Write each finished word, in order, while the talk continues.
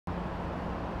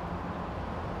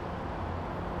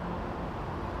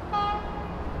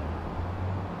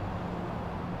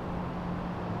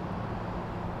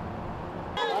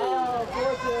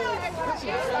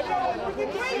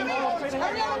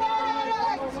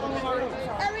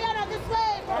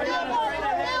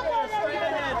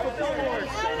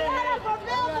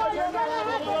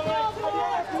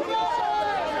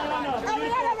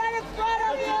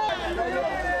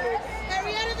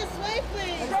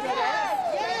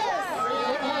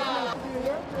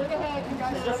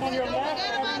Just on your left,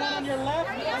 everyone on your left.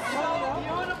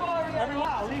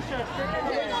 Everyone, Alicia,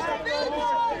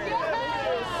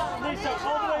 Alicia,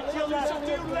 all the way to your left.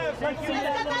 Let's see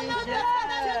that, Alicia.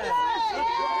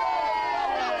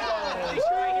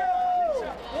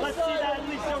 Let's see that,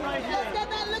 Alicia, right here.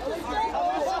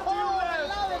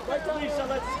 Alicia,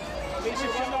 let's Alicia,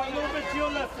 come on, a little bit to your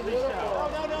left, Alicia.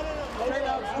 No. Straight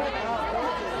out, straight out.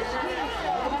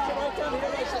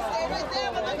 Stay right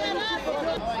there, but look at us.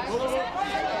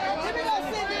 Here we go,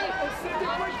 Cyndia.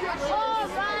 All right,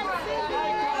 Cyndia.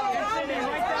 Cyndia,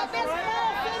 right down front.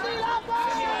 Cyndia Lauper.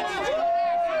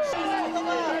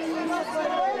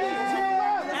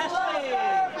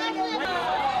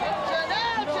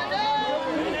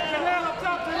 Janelle up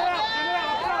top, Janelle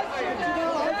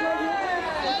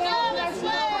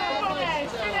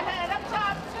up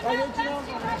top.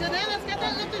 Janelle, let's get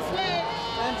that look this way.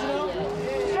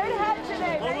 Straight ahead,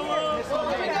 Janelle.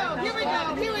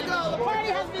 Here we go. The party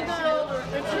has begun.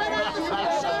 Straight out the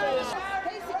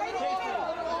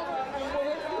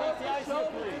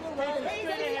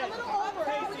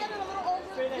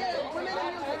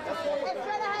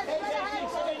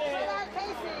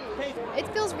It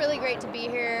feels really great to be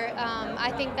here.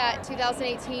 I think that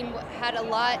 2018 had a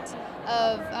lot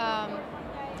of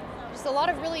just a lot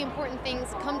of really important things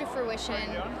come to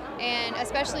fruition, and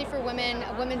especially for women,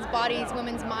 women's bodies,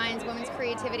 women's minds, women's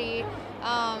creativity.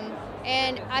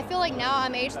 And I feel like now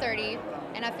I'm age 30,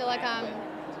 and I feel like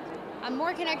I'm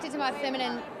more connected to my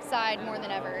feminine side more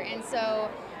than ever. And so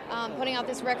putting out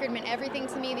this record meant everything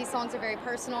to me. These songs are very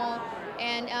personal,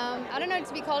 and I don't know,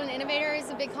 to be called an innovator is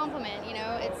a big compliment. You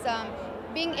know, it's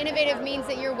being innovative means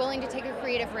that you're willing to take a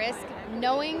creative risk,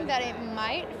 knowing that it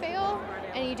might fail,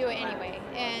 and you do it anyway.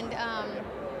 And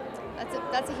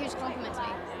that's a huge compliment to me.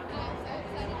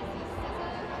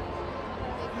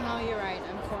 No, you're right.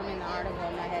 I'm forming the article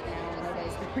in my head now, and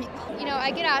nobody's going to read it. You know,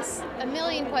 I get asked a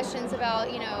million questions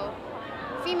about, you know,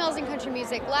 females in country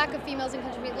music, lack of females in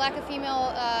country music, lack of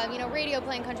female, you know, radio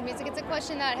playing country music. It's a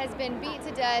question that has been beat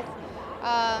to death,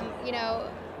 you know,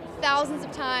 thousands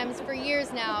of times for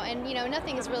years now, and, you know,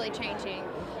 nothing is really changing.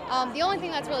 The only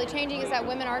thing that's really changing is that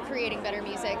women are creating better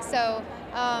music. So,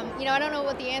 you know, I don't know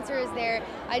what the answer is there.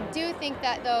 I do think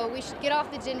that, though, we should get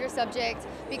off the gender subject,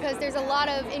 because there's a lot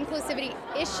of inclusivity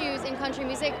issues in country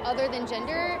music other than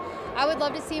gender. I would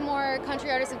love to see more country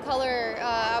artists of color.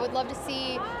 I would love to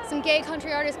see some gay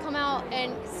country artists come out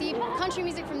and see country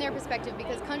music from their perspective,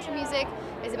 because country music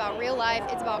is about real life,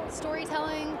 it's about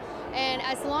storytelling, and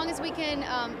as long as we can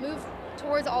move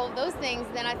towards all of those things,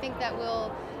 then I think that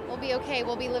we'll be okay.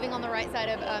 We'll be living on the right side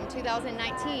of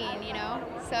 2019, you know?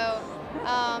 So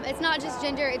it's not just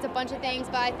gender, it's a bunch of things,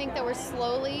 but I think that we're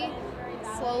slowly,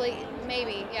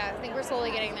 maybe, yeah, I think we're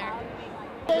slowly getting there.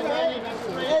 That's what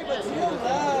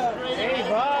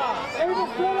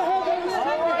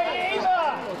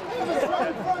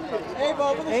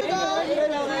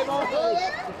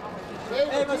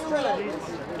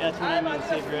I mean,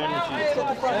 save your energy.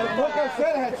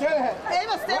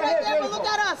 Ava, stay right there, but look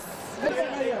at us.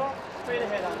 Straight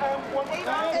ahead.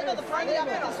 Ava, the party up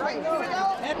in us, right? Here we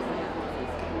go.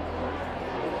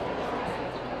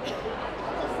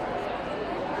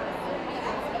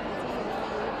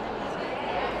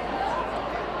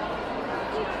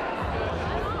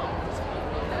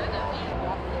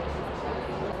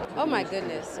 Oh my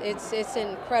goodness, it's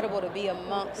incredible to be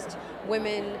amongst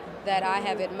women that I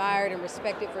have admired and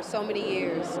respected for so many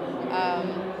years.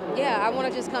 Yeah, I want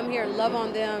to just come here and love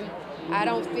on them. I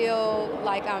don't feel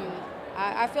like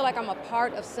I feel like I'm a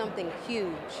part of something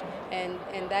huge, and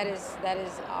that is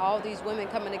all these women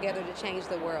coming together to change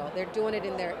the world. They're doing it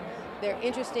in their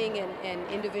interesting and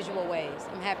individual ways.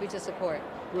 I'm happy to support.